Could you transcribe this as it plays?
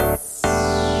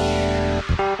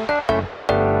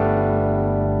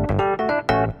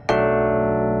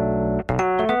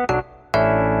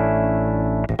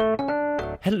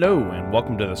Hello, and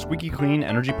welcome to the Squeaky Clean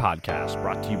Energy Podcast,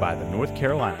 brought to you by the North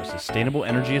Carolina Sustainable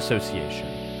Energy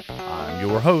Association. I'm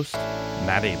your host,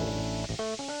 Matt Abel.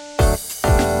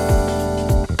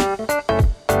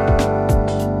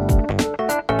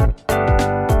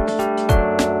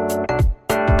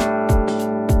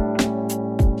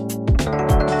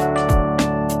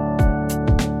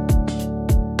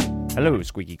 Hello,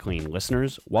 Squeaky Clean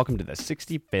listeners. Welcome to the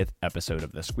 65th episode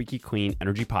of the Squeaky Clean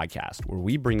Energy Podcast, where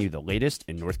we bring you the latest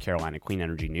in North Carolina clean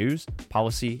energy news,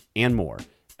 policy, and more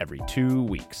every 2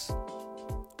 weeks.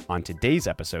 On today's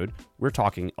episode, we're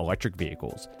talking electric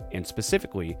vehicles, and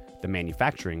specifically the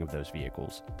manufacturing of those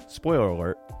vehicles. Spoiler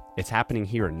alert, it's happening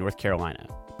here in North Carolina.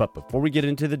 But before we get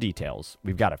into the details,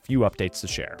 we've got a few updates to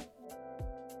share.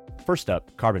 First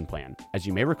up, Carbon Plan. As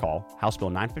you may recall, House Bill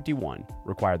 951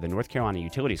 required the North Carolina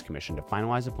Utilities Commission to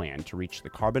finalize a plan to reach the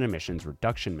carbon emissions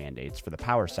reduction mandates for the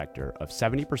power sector of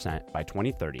 70% by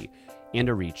 2030 and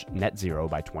to reach net zero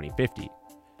by 2050.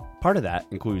 Part of that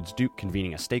includes Duke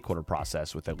convening a stakeholder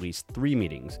process with at least 3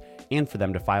 meetings and for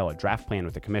them to file a draft plan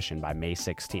with the Commission by May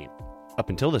 16th.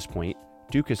 Up until this point,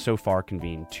 Duke has so far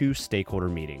convened 2 stakeholder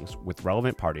meetings with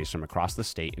relevant parties from across the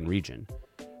state and region.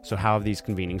 So how have these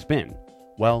convenings been?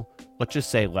 Well, let's just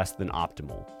say less than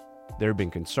optimal. There have been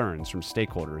concerns from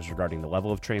stakeholders regarding the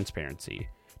level of transparency.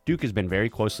 Duke has been very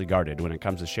closely guarded when it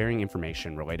comes to sharing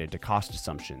information related to cost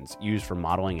assumptions used for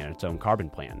modeling in its own carbon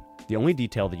plan. The only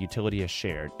detail the utility has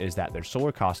shared is that their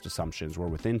solar cost assumptions were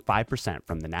within 5%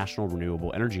 from the National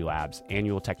Renewable Energy Lab's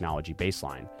annual technology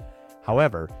baseline.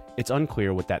 However, it's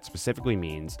unclear what that specifically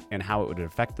means and how it would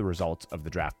affect the results of the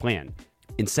draft plan.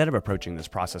 Instead of approaching this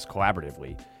process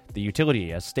collaboratively, the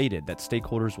utility has stated that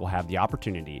stakeholders will have the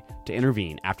opportunity to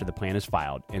intervene after the plan is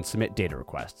filed and submit data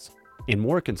requests. And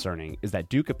more concerning is that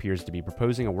Duke appears to be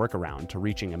proposing a workaround to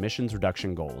reaching emissions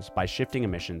reduction goals by shifting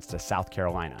emissions to South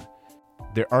Carolina.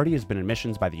 There already has been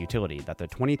admissions by the utility that the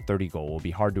 2030 goal will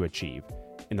be hard to achieve,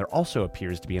 and there also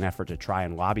appears to be an effort to try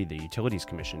and lobby the Utilities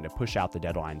Commission to push out the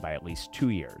deadline by at least 2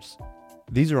 years.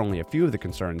 These are only a few of the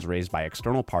concerns raised by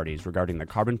external parties regarding the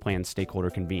Carbon Plan stakeholder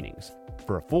convenings.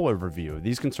 For a full overview of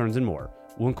these concerns and more,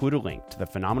 we'll include a link to the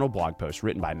phenomenal blog post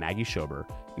written by Maggie Schober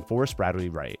and Forrest Bradley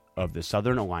Wright of the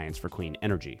Southern Alliance for Clean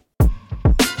Energy.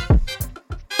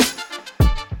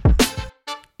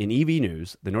 In EV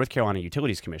news, the North Carolina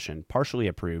Utilities Commission partially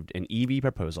approved an EV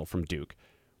proposal from Duke,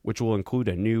 which will include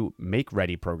a new Make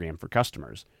Ready program for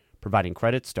customers, providing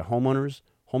credits to homeowners,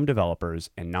 home developers,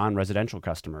 and non-residential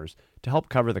customers to help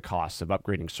cover the costs of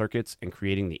upgrading circuits and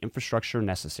creating the infrastructure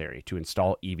necessary to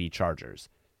install EV chargers.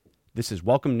 This is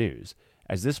welcome news,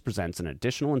 as this presents an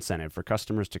additional incentive for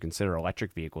customers to consider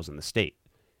electric vehicles in the state.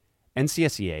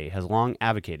 NCSEA has long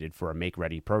advocated for a Make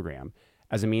Ready program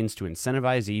as a means to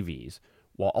incentivize EVs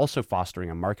while also fostering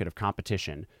a market of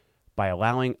competition by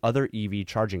allowing other EV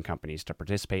charging companies to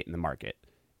participate in the market,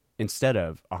 instead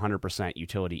of 100%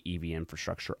 utility EV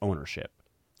infrastructure ownership.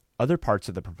 Other parts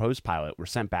of the proposed pilot were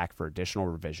sent back for additional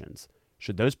revisions.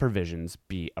 Should those provisions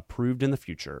be approved in the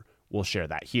future, we'll share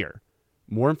that here.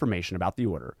 More information about the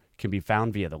order can be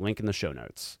found via the link in the show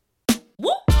notes.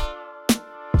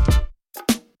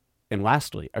 And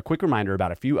lastly, a quick reminder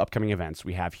about a few upcoming events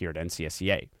we have here at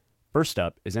NCSEA. First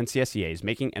up is NCSEA's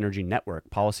Making Energy Network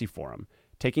Policy Forum,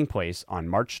 taking place on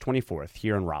March 24th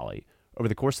here in Raleigh. Over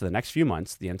the course of the next few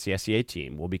months, the NCSEA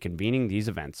team will be convening these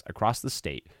events across the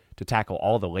state to tackle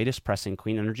all the latest pressing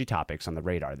clean energy topics on the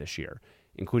radar this year,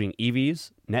 including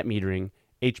EVs, net metering,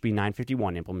 HB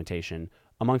 951 implementation,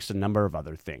 amongst a number of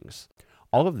other things.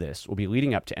 All of this will be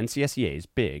leading up to NCSEA's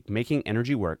big Making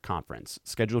Energy Work conference,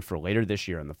 scheduled for later this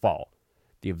year in the fall.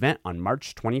 The event on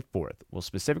March 24th will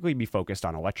specifically be focused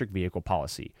on electric vehicle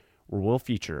policy, where we'll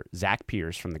feature Zach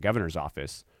Pierce from the Governor's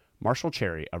Office, Marshall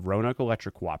Cherry of Roanoke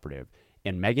Electric Cooperative,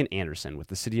 and Megan Anderson with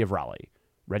the City of Raleigh.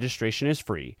 Registration is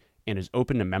free and is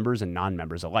open to members and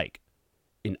non-members alike.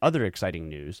 In other exciting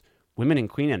news, Women in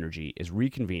Clean Energy is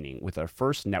reconvening with our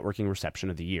first networking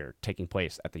reception of the year, taking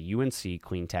place at the UNC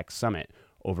Clean Tech Summit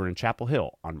over in Chapel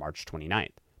Hill on March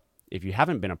 29th. If you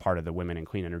haven't been a part of the Women in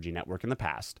Clean Energy Network in the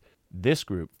past, this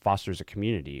group fosters a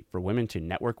community for women to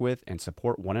network with and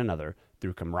support one another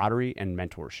through camaraderie and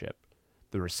mentorship.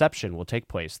 The reception will take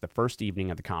place the first evening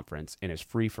of the conference and is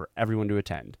free for everyone to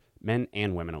attend, men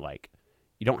and women alike.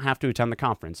 You don't have to attend the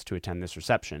conference to attend this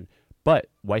reception, but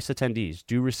WICE attendees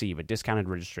do receive a discounted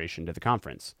registration to the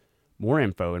conference. More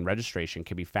info and registration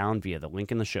can be found via the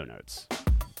link in the show notes.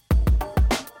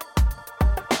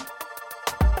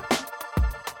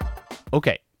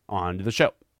 Okay, on to the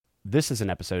show. This is an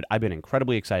episode I've been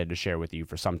incredibly excited to share with you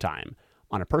for some time.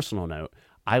 On a personal note,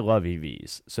 I love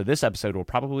EVs, so this episode will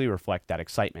probably reflect that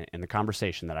excitement in the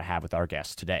conversation that I have with our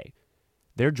guests today.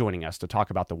 They're joining us to talk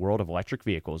about the world of electric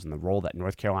vehicles and the role that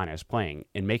North Carolina is playing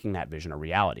in making that vision a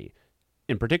reality.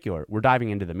 In particular, we're diving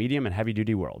into the medium and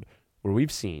heavy-duty world, where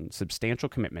we've seen substantial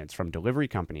commitments from delivery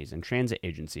companies and transit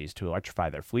agencies to electrify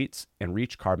their fleets and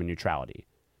reach carbon neutrality.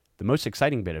 The most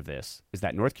exciting bit of this is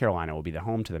that North Carolina will be the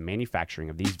home to the manufacturing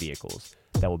of these vehicles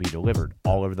that will be delivered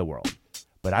all over the world.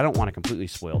 But I don't want to completely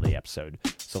spoil the episode,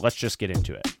 so let's just get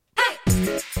into it.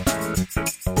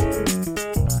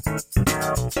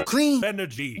 Clean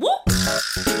energy.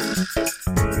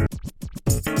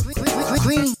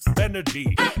 Clean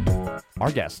energy.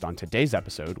 Our guest on today's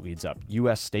episode leads up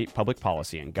U.S. state public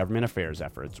policy and government affairs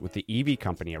efforts with the EV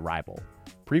company Arrival.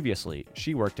 Previously,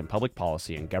 she worked in public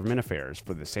policy and government affairs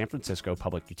for the San Francisco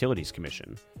Public Utilities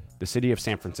Commission, the City of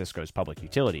San Francisco's public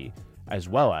utility, as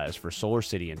well as for Solar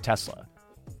City and Tesla.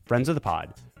 Friends of the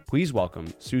pod, please welcome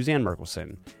Suzanne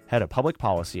Merkelson, Head of Public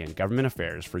Policy and Government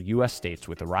Affairs for U.S. states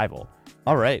with Arrival.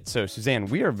 All right, so Suzanne,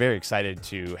 we are very excited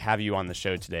to have you on the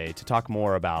show today to talk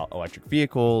more about electric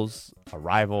vehicles,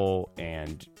 Arrival,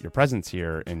 and your presence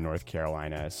here in North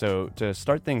Carolina. So to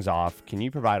start things off, can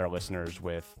you provide our listeners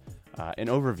with an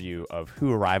overview of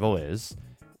who Arrival is,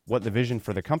 what the vision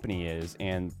for the company is,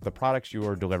 and the products you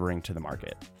are delivering to the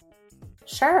market?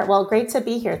 Sure. Well, great to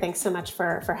be here. Thanks so much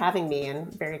for having me,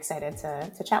 and very excited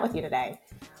to chat with you today.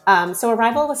 So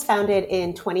Arrival was founded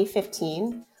in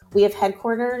 2015. We have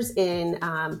headquarters in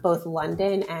both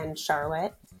London and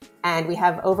Charlotte, and we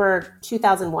have over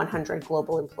 2,100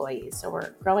 global employees. So we're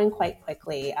growing quite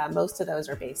quickly. Most of those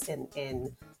are based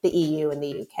in the EU and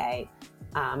the UK,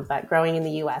 but growing in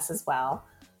the US as well.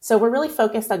 So we're really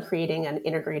focused on creating an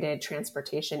integrated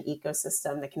transportation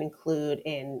ecosystem that can include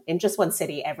in just one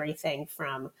city everything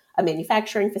from a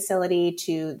manufacturing facility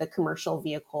to the commercial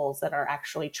vehicles that are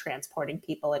actually transporting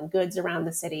people and goods around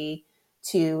the city,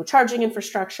 to charging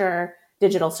infrastructure,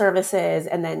 digital services,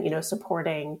 and then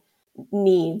supporting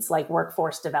needs like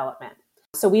workforce development.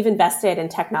 So we've invested in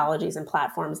technologies and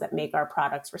platforms that make our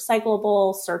products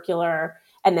recyclable, circular,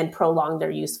 and then prolong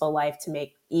their useful life to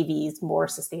make EVs more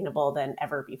sustainable than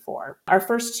ever before. Our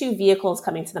first two vehicles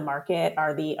coming to the market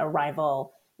are the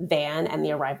Arrival van and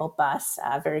the Arrival bus,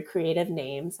 very creative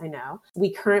names, I know.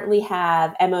 We currently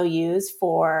have MOUs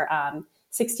for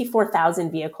 64,000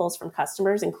 vehicles from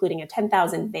customers, including a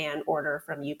 10,000 van order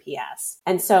from UPS.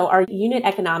 And so our unit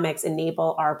economics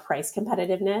enable our price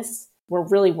competitiveness. We're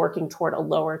really working toward a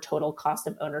lower total cost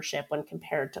of ownership when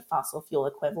compared to fossil fuel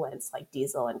equivalents like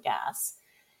diesel and gas.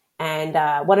 And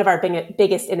one of our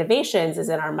biggest innovations is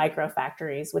in our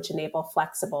microfactories, which enable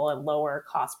flexible and lower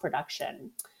cost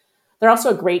production. They're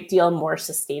also a great deal more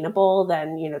sustainable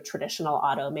than traditional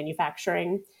auto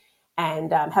manufacturing,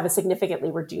 and have a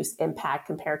significantly reduced impact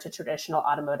compared to traditional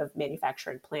automotive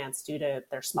manufacturing plants due to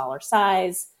their smaller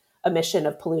size, emission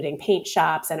of polluting paint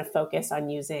shops, and a focus on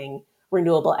using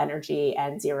renewable energy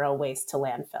and zero waste to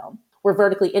landfill. We're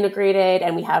vertically integrated,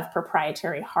 and we have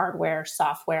proprietary hardware,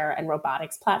 software, and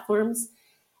robotics platforms.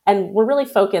 And we're really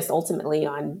focused ultimately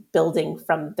on building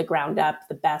from the ground up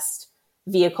the best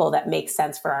vehicle that makes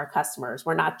sense for our customers.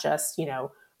 We're not just,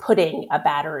 putting a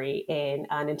battery in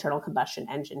an internal combustion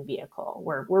engine vehicle.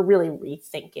 We're really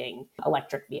rethinking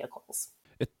electric vehicles.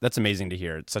 That's amazing to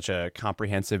hear. It's such a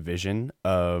comprehensive vision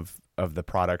of the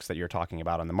products that you're talking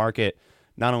about on the market.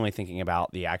 Not only thinking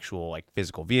about the actual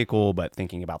physical vehicle, but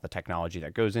thinking about the technology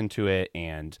that goes into it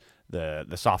and the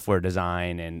software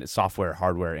design and software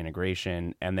hardware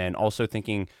integration, and then also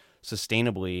thinking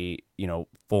sustainably,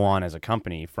 full on as a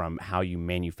company from how you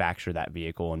manufacture that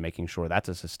vehicle and making sure that's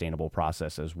a sustainable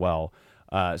process as well.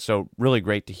 So really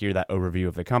great to hear that overview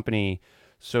of the company.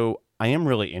 So I am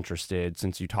really interested,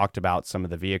 since you talked about some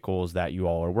of the vehicles that you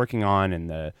all are working on in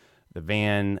the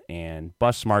van and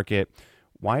bus market.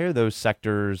 Why are those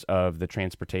sectors of the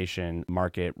transportation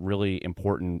market really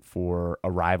important for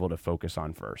Arrival to focus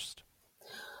on first?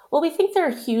 Well, we think they're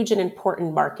a huge and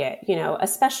important market,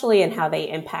 especially in how they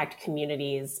impact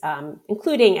communities,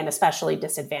 including and especially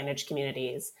disadvantaged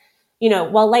communities.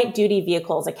 While light duty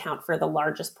vehicles account for the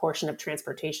largest portion of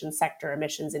transportation sector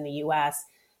emissions in the US,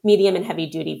 medium and heavy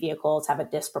duty vehicles have a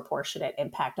disproportionate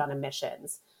impact on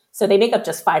emissions. So they make up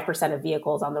just 5% of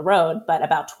vehicles on the road, but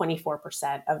about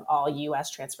 24% of all US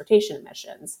transportation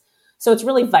emissions. So it's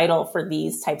really vital for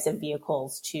these types of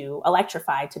vehicles to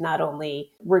electrify, to not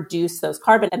only reduce those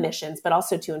carbon emissions, but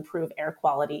also to improve air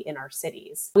quality in our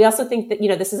cities. We also think that,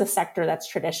 this is a sector that's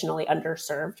traditionally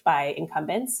underserved by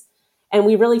incumbents. And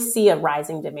we really see a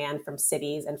rising demand from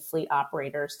cities and fleet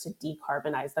operators to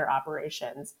decarbonize their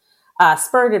operations,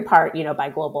 spurred in part, by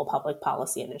global public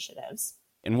policy initiatives.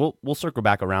 And we'll circle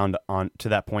back around on to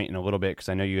that point in a little bit, because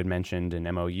I know you had mentioned an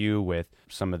MOU with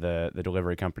some of the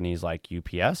delivery companies like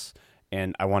UPS,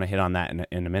 and I want to hit on that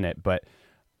in a minute. But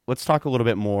let's talk a little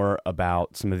bit more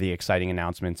about some of the exciting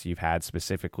announcements you've had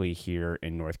specifically here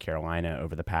in North Carolina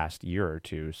over the past year or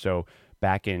two. So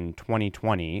back in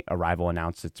 2020, Arrival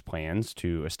announced its plans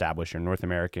to establish a North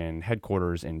American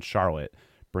headquarters in Charlotte,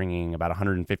 bringing about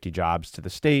 150 jobs to the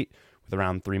state with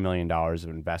around $3 million of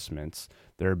investments.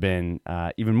 There have been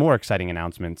even more exciting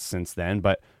announcements since then,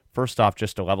 but first off,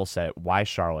 just to level set, why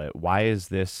Charlotte? Why is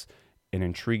this an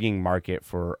intriguing market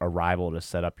for Arrival to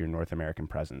set up your North American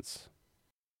presence?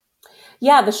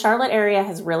 Yeah, the Charlotte area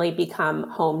has really become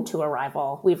home to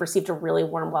Arrival. We've received a really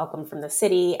warm welcome from the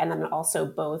city, and then also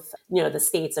both, the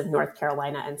states of North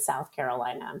Carolina and South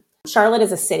Carolina. Charlotte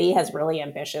as a city has really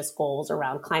ambitious goals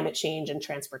around climate change and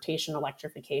transportation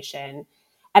electrification.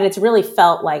 And it's really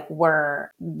felt like we're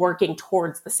working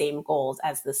towards the same goals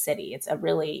as the city. It's a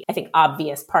really, I think,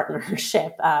 obvious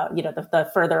partnership.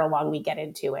 The further along we get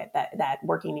into it, that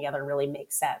working together really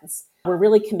makes sense. We're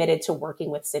really committed to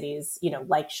working with cities,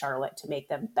 like Charlotte, to make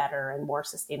them better and more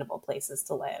sustainable places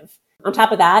to live. On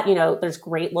top of that, there's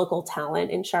great local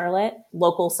talent in Charlotte.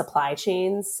 Local supply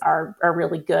chains are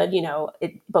really good,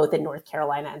 both in North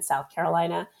Carolina and South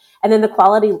Carolina. And then the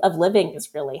quality of living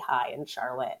is really high in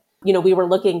Charlotte. We were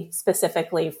looking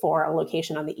specifically for a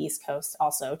location on the East Coast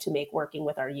also to make working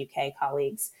with our UK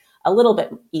colleagues a little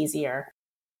bit easier.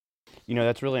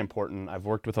 That's really important. I've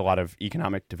worked with a lot of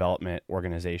economic development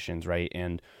organizations, right?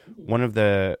 And one of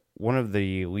the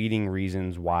leading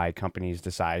reasons why companies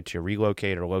decide to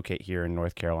relocate or locate here in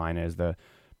North Carolina is the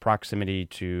proximity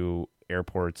to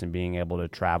airports and being able to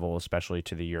travel, especially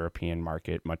to the European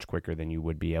market, much quicker than you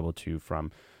would be able to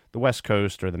from the West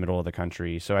Coast or the middle of the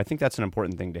country. So I think that's an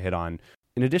important thing to hit on.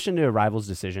 In addition to Arrival's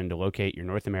decision to locate your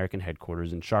North American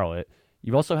headquarters in Charlotte,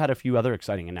 you've also had a few other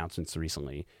exciting announcements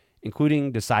recently,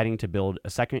 including deciding to build a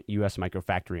second U.S.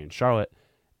 microfactory in Charlotte,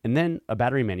 and then a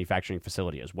battery manufacturing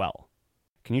facility as well.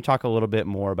 Can you talk a little bit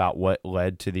more about what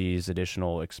led to these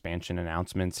additional expansion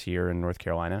announcements here in North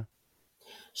Carolina?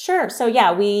 Sure. So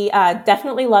yeah, we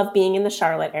definitely love being in the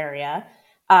Charlotte area.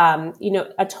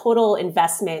 A total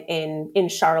investment in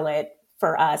Charlotte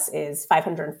for us is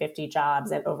 550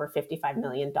 jobs and over $55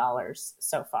 million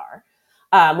so far.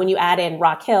 When you add in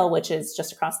Rock Hill, which is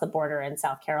just across the border in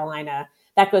South Carolina,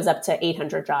 that goes up to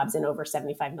 800 jobs and over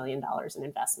 $75 million in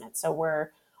investment. So we're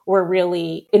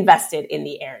really invested in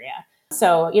the area.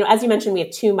 So, as you mentioned, we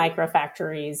have two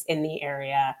microfactories in the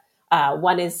area.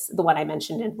 One is the one I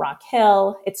mentioned in Rock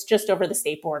Hill. It's just over the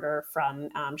state border from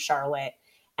Charlotte,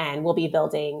 and we'll be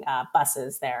building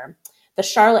buses there. The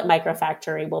Charlotte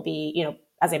microfactory will be,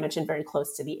 as I mentioned, very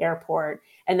close to the airport,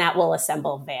 and that will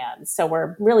assemble vans. So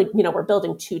we're really, we're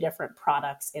building two different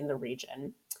products in the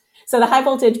region. So the high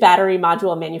voltage battery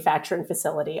module manufacturing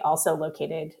facility, also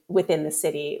located within the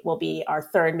city, will be our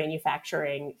third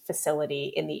manufacturing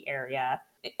facility in the area.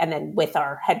 And then with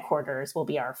our headquarters will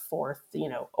be our fourth,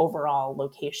 overall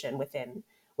location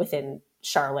within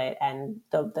Charlotte and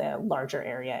the larger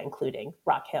area, including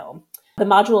Rock Hill. The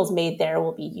modules made there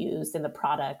will be used in the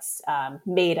products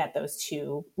made at those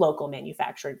two local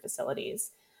manufacturing facilities.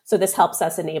 So this helps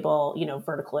us enable,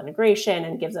 vertical integration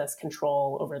and gives us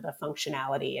control over the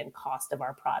functionality and cost of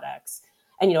our products,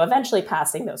 and, eventually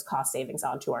passing those cost savings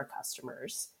on to our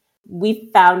customers. We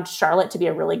found Charlotte to be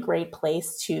a really great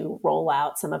place to roll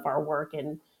out some of our work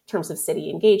in terms of city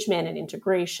engagement and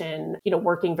integration,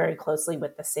 working very closely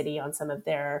with the city on some of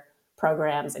their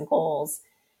programs and goals.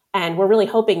 And we're really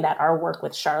hoping that our work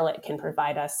with Charlotte can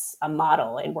provide us a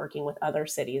model in working with other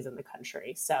cities in the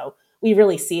country. So we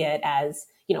really see it as,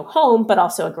 home, but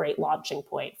also a great launching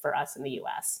point for us in the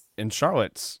U.S. And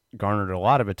Charlotte's garnered a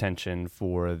lot of attention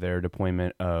for their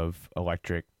deployment of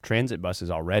electric transit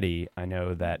buses already. I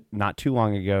know that not too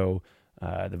long ago,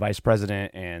 the Vice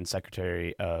President and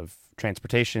Secretary of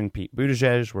Transportation, Pete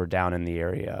Buttigieg, were down in the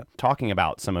area talking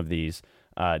about some of these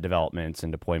developments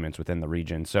and deployments within the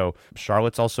region. So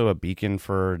Charlotte's also a beacon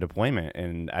for deployment,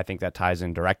 and I think that ties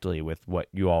in directly with what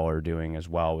you all are doing as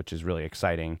well, which is really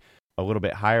exciting. A little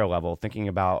bit higher level, thinking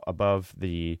about above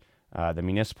the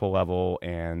municipal level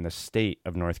and the state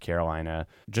of North Carolina.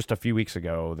 Just a few weeks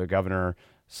ago, the governor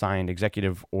signed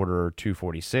Executive Order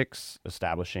 246,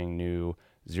 establishing new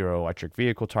zero electric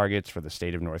vehicle targets for the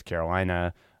state of North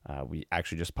Carolina. We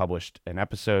actually just published an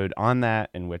episode on that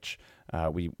in which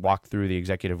we walk through the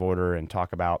executive order and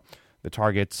talk about the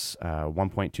targets,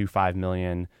 1.25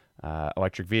 million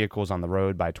electric vehicles on the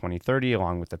road by 2030,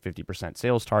 along with the 50%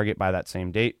 sales target by that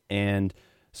same date. And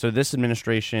so this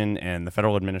administration and the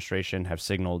federal administration have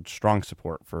signaled strong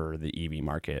support for the EV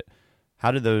market. How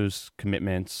do those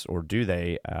commitments, or do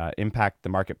they, impact the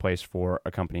marketplace for a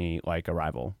company like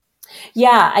Arrival?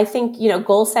 Yeah, I think,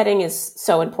 goal setting is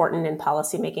so important in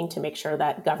policymaking to make sure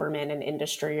that government and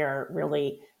industry are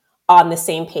really on the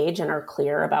same page and are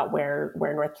clear about where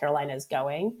North Carolina is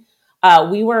going.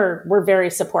 We're very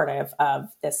supportive of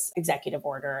this executive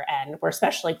order, and we're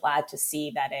especially glad to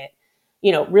see that it,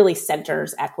 really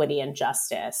centers equity and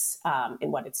justice in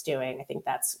what it's doing. I think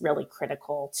that's really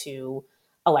critical to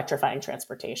electrifying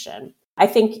transportation. I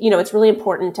think, it's really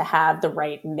important to have the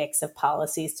right mix of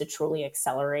policies to truly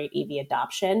accelerate EV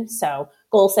adoption. So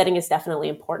goal setting is definitely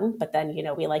important, but then,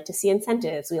 we like to see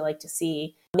incentives. We like to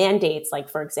see mandates, like,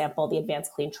 for example, the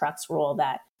Advanced Clean Trucks rule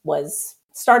that was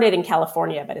started in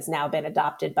California, but has now been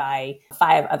adopted by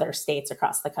 5 other states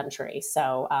across the country.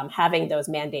 So having those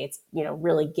mandates,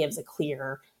 really gives a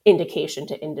clear indication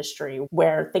to industry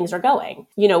where things are going.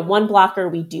 One blocker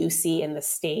we do see in the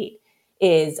state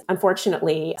is,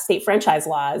 unfortunately, state franchise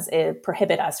laws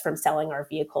prohibit us from selling our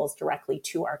vehicles directly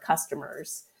to our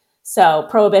customers. So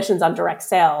prohibitions on direct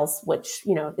sales, which,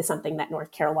 is something that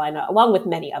North Carolina, along with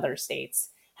many other states,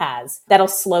 has, that'll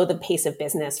slow the pace of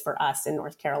business for us in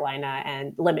North Carolina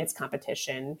and limits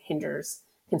competition, hinders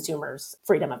consumers'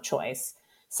 freedom of choice.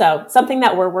 So something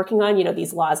that we're working on,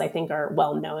 these laws I think are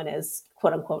well known as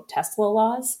quote unquote Tesla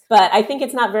laws, but I think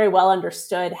it's not very well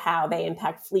understood how they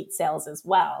impact fleet sales as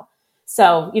well.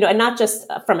 So, and not just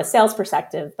from a sales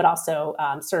perspective, but also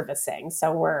servicing.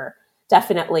 So we're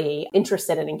definitely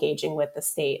interested in engaging with the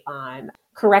state on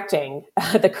correcting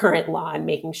the current law and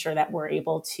making sure that we're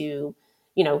able to,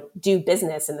 do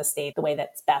business in the state the way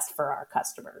that's best for our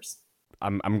customers.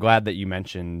 I'm glad that you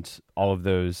mentioned all of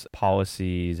those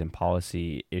policies and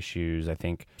policy issues. I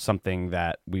think something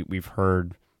that we've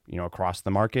heard, across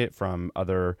the market from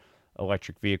other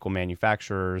electric vehicle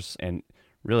manufacturers, and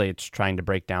really it's trying to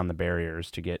break down the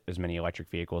barriers to get as many electric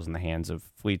vehicles in the hands of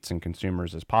fleets and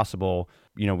consumers as possible.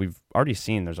 We've already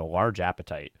seen there's a large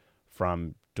appetite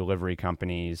from delivery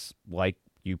companies like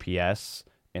UPS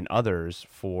and others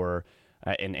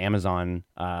and Amazon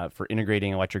for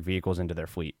integrating electric vehicles into their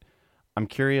fleet. I'm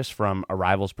curious from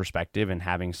Arrival's perspective, and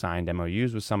having signed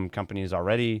MOUs with some companies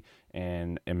already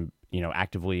and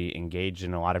actively engaged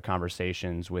in a lot of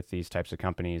conversations with these types of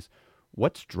companies,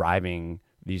 what's driving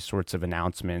these sorts of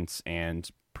announcements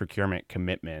and procurement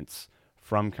commitments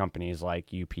from companies like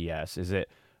UPS? Is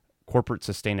it corporate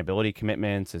sustainability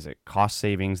commitments? Is it cost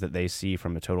savings that they see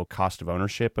from the total cost of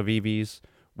ownership of EVs?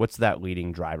 What's that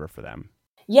leading driver for them?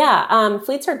 Yeah,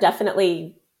 fleets are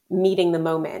definitely meeting the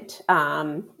moment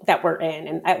that we're in.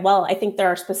 And I think there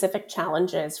are specific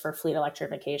challenges for fleet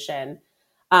electrification.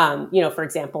 For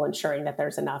example, ensuring that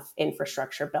there's enough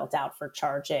infrastructure built out for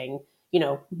charging,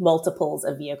 multiples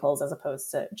of vehicles as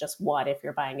opposed to just one if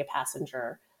you're buying a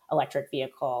passenger electric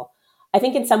vehicle. I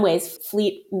think in some ways,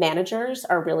 fleet managers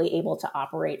are really able to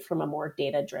operate from a more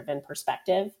data-driven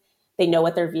perspective. They know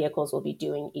what their vehicles will be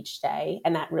doing each day,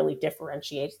 and that really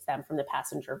differentiates them from the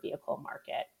passenger vehicle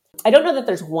market. I don't know that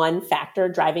there's one factor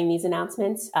driving these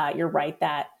announcements. You're right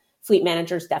that fleet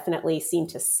managers definitely seem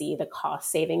to see the cost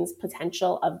savings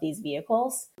potential of these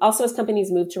vehicles. Also, as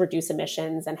companies move to reduce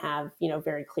emissions and have,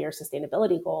 very clear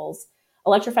sustainability goals,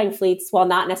 electrifying fleets, while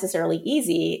not necessarily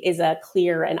easy, is a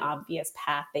clear and obvious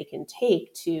path they can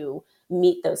take to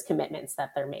meet those commitments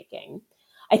that they're making.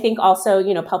 I think also,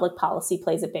 public policy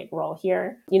plays a big role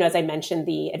here. As I mentioned,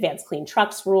 the Advanced Clean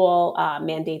Trucks rule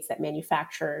mandates that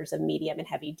manufacturers of medium and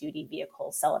heavy duty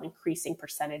vehicles sell an increasing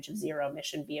percentage of zero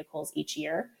emission vehicles each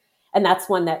year. And that's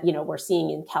one that, we're seeing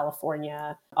in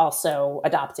California, also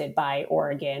adopted by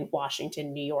Oregon,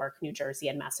 Washington, New York, New Jersey,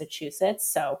 and Massachusetts.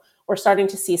 So we're starting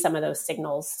to see some of those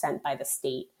signals sent by the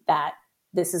state that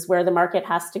this is where the market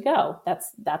has to go.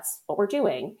 That's what we're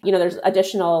doing. There's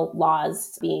additional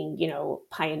laws being,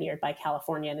 pioneered by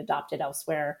California and adopted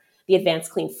elsewhere. The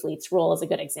Advanced Clean Fleets rule is a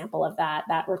good example of that.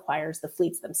 That requires the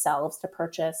fleets themselves to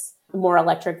purchase more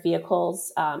electric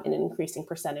vehicles in an increasing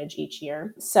percentage each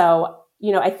year. So,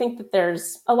 I think that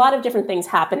there's a lot of different things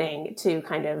happening to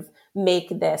kind of make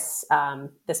this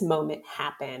this moment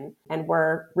happen. And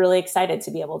we're really excited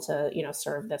to be able to,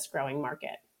 serve this growing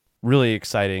market. Really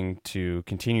exciting to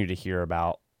continue to hear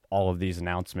about all of these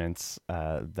announcements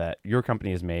that your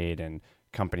company has made and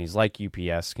companies like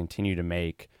UPS continue to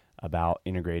make about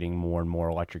integrating more and more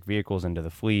electric vehicles into the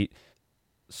fleet.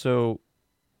 So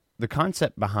the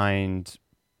concept behind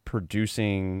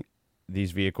producing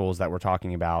these vehicles that we're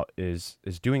talking about is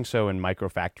doing so in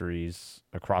microfactories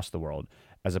across the world,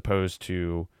 as opposed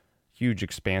to huge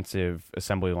expansive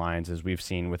assembly lines as we've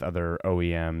seen with other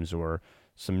OEMs or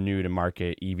some new to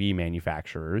market EV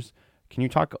manufacturers. Can you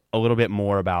talk a little bit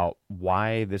more about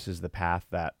why this is the path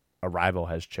that Arrival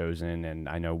has chosen? And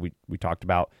I know we talked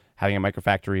about having a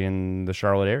microfactory in the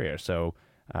Charlotte area. So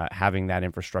having that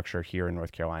infrastructure here in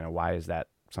North Carolina, why is that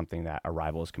something that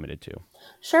Arrival is committed to?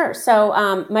 Sure. So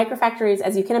microfactories,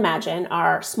 as you can imagine,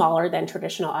 are smaller than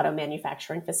traditional auto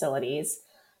manufacturing facilities.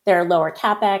 They're lower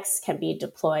capex, can be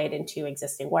deployed into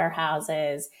existing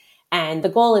warehouses. And the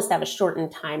goal is to have a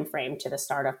shortened time frame to the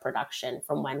start of production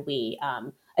from when we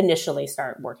initially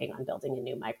start working on building a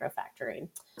new microfactory.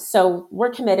 So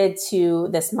we're committed to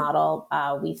this model.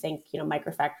 We think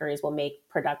microfactories will make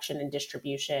production and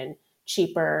distribution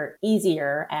cheaper,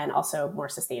 easier, and also more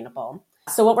sustainable.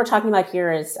 So what we're talking about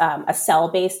here is a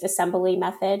cell-based assembly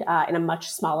method in a much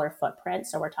smaller footprint.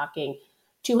 So we're talking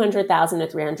 200,000 to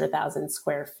 300,000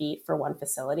 square feet for one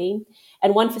facility.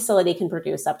 And one facility can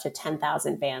produce up to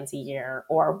 10,000 vans a year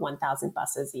or 1,000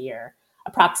 buses a year,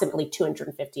 approximately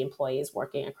 250 employees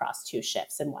working across 2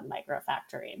 shifts in one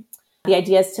microfactory. The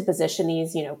idea is to position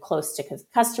these, close to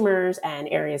customers and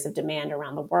areas of demand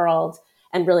around the world,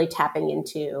 and really tapping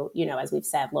into, as we've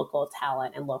said, local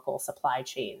talent and local supply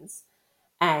chains.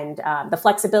 And the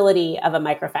flexibility of a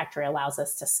microfactory allows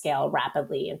us to scale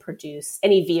rapidly and produce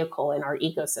any vehicle in our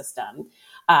ecosystem,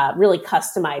 really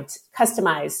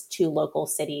customized to local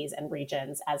cities and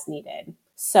regions as needed.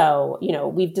 So,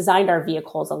 we've designed our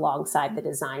vehicles alongside the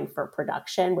design for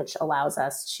production, which allows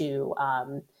us to,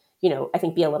 I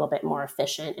think, be a little bit more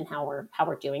efficient in how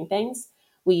we're doing things.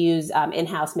 We use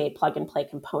in-house made plug-and-play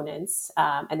components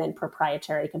and then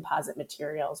proprietary composite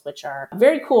materials, which are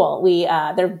very cool.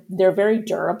 They're very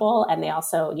durable, and they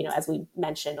also, as we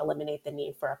mentioned, eliminate the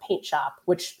need for a paint shop,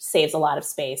 which saves a lot of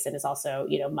space and is also,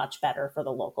 much better for the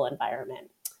local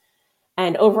environment.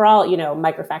 And overall,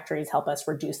 microfactories help us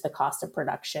reduce the cost of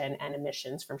production and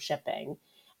emissions from shipping.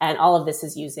 And all of this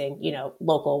is using,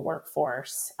 local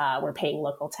workforce. We're paying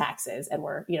local taxes, and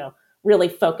we're, really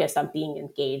focused on being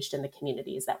engaged in the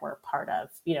communities that we're part of.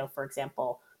 For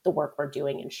example, the work we're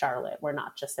doing in Charlotte, we're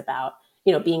not just about,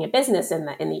 being a business in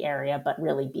the area, but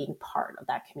really being part of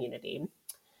that community.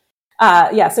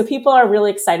 So people are really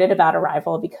excited about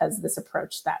Arrival because this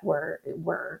approach that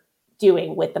we're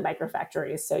doing with the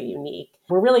microfactory is so unique.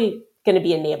 We're really going to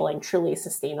be enabling truly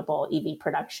sustainable EV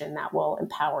production that will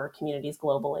empower communities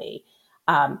globally.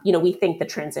 We think the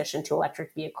transition to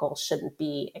electric vehicles shouldn't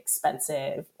be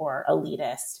expensive or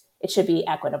elitist. It should be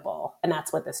equitable. And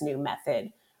that's what this new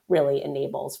method really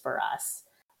enables for us.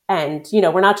 And,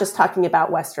 we're not just talking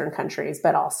about Western countries,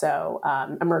 but also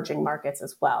emerging markets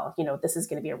as well. This is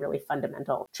going to be a really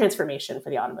fundamental transformation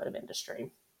for the automotive industry.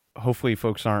 Hopefully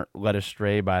folks aren't led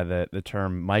astray by the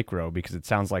term micro, because it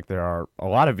sounds like there are a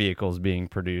lot of vehicles being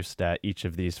produced at each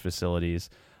of these facilities,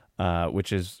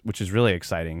 which is really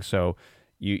exciting. So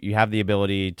you have the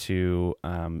ability to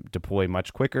deploy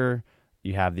much quicker.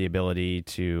 You have the ability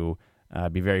to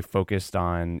be very focused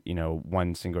on,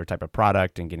 one singular type of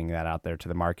product and getting that out there to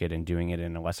the market and doing it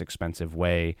in a less expensive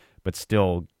way, but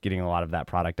still getting a lot of that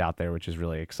product out there, which is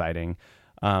really exciting.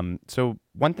 So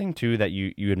one thing too that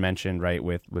you had mentioned, right,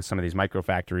 with some of these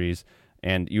microfactories,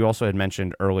 and you also had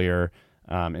mentioned earlier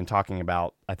in talking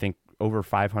about, I think, over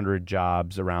 500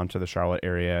 jobs around to the Charlotte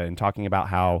area, and talking about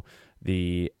how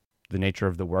the nature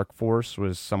of the workforce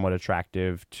was somewhat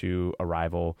attractive to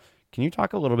Arrival. Can you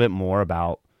talk a little bit more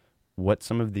about what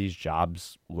some of these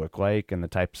jobs look like and the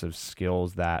types of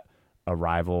skills that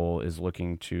Arrival is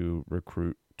looking to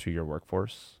recruit to your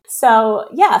workforce? So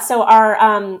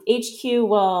our HQ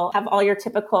will have all your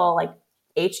typical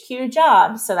HQ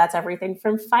jobs. So that's everything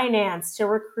from finance to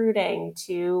recruiting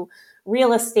to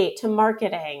real estate to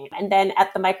marketing. And then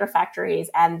at the microfactories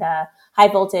and the high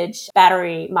voltage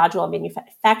battery module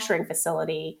manufacturing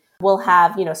facility, we'll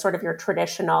have, sort of your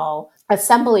traditional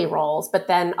assembly roles, but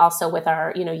then also with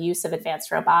our, use of advanced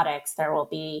robotics, there will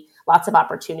be lots of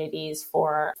opportunities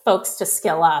for folks to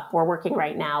skill up. We're working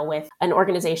right now with an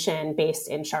organization based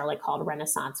in Charlotte called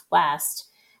Renaissance West,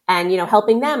 and,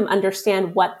 helping them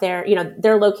understand what they're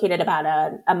located about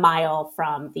a mile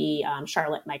from the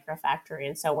Charlotte microfactory.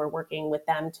 And so we're working with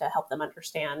them to help them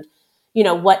understand,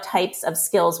 what types of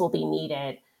skills will be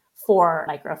needed for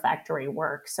microfactory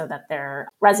work so that their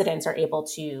residents are able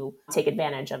to take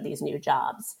advantage of these new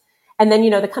jobs. And then,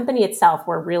 the company itself,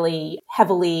 we're really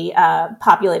heavily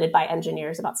populated by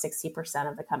engineers. About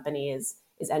 60% of the company is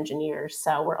engineers.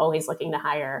 So we're always looking to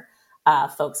hire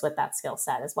folks with that skill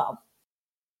set as well.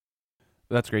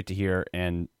 That's great to hear.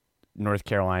 And North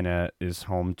Carolina is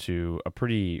home to a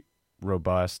pretty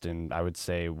robust, and I would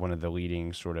say one of the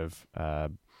leading sort of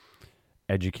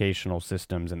educational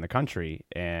systems in the country.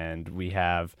 And we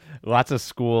have lots of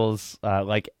schools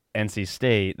like NC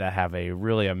State that have a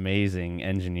really amazing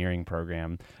engineering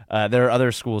program. There are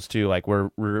other schools too. Like we're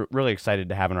really excited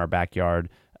to have in our backyard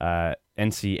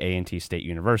NC A&T State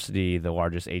University, the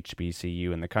largest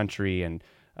HBCU in the country, and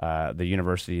the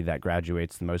university that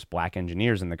graduates the most Black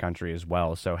engineers in the country as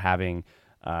well. So having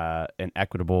an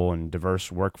equitable and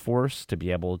diverse workforce to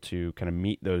be able to kind of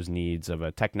meet those needs of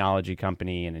a technology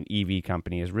company and an EV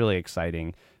company is really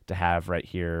exciting to have right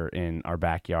here in our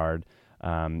backyard.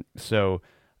 So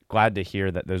glad to hear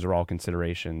that those are all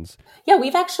considerations. Yeah,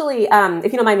 we've actually,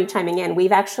 if you don't mind me chiming in,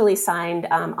 we've actually signed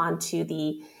onto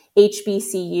the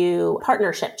HBCU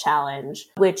Partnership Challenge,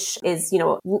 which is,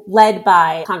 led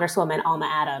by Congresswoman Alma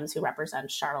Adams, who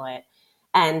represents Charlotte.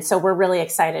 And so we're really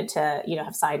excited to,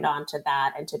 have signed on to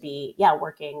that and to be,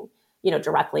 working,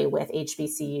 directly with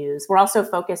HBCUs. We're also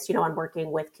focused, on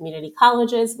working with community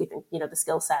colleges. We think, the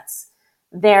skill sets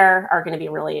there are going to be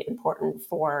really important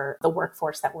for the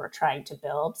workforce that we're trying to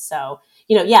build. So,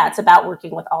 it's about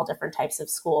working with all different types of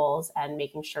schools and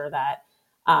making sure that,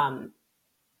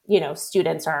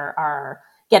 students are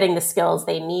getting the skills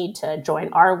they need to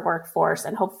join our workforce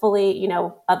and hopefully,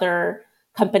 other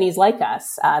companies like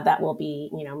us that will be,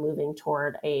 moving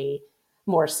toward a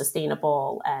more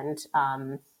sustainable and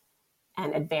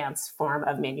advanced form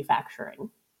of manufacturing.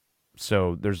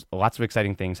 So there's lots of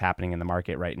exciting things happening in the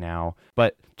market right now.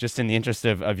 But just in the interest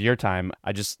of your time,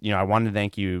 I wanted to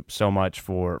thank you so much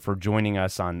for joining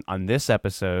us on this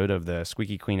episode of the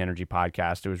Squeaky Clean Energy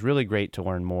Podcast. It was really great to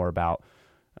learn more about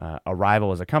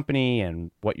Arrival as a company and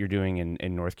what you're doing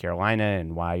in North Carolina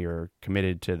and why you're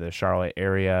committed to the Charlotte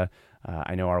area.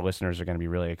 I know our listeners are going to be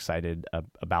really excited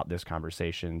about this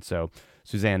conversation. So,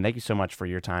 Suzanne, thank you so much for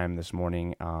your time this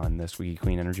morning on the Squeaky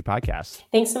Clean Energy Podcast.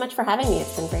 Thanks so much for having me.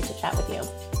 It's been great to chat with you.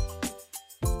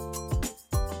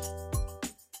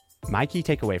 My key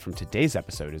takeaway from today's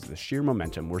episode is the sheer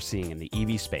momentum we're seeing in the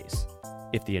EV space.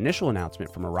 If the initial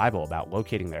announcement from Arrival about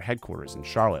locating their headquarters in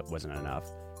Charlotte wasn't enough,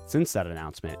 since that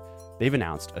announcement, they've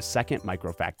announced a second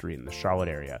microfactory in the Charlotte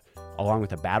area, along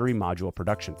with a battery module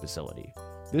production facility.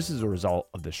 This is a result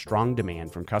of the strong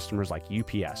demand from customers like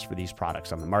UPS for these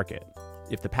products on the market.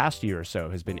 If the past year or so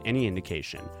has been any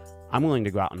indication, I'm willing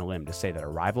to go out on a limb to say that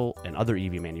Arrival and other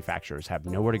EV manufacturers have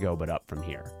nowhere to go but up from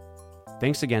here.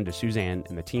 Thanks again to Suzanne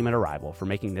and the team at Arrival for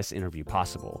making this interview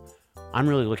possible. I'm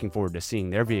really looking forward to seeing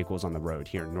their vehicles on the road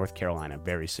here in North Carolina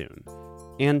very soon.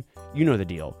 And you know the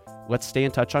deal. Let's stay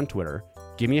in touch on Twitter.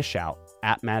 Give me a shout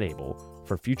at Matt Abel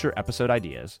for future episode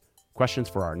ideas, questions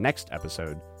for our next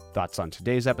episode, thoughts on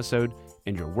today's episode,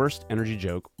 and your worst energy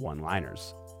joke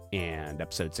one-liners. And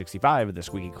episode 65 of the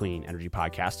Squeaky Clean Energy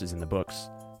Podcast is in the books.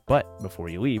 But before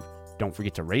you leave, don't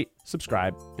forget to rate,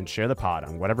 subscribe, and share the pod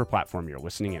on whatever platform you're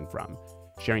listening in from.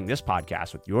 Sharing this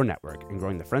podcast with your network and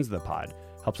growing the friends of the pod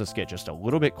helps us get just a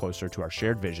little bit closer to our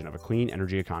shared vision of a clean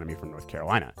energy economy for North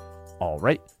Carolina. All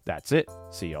right, that's it.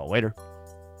 See y'all later.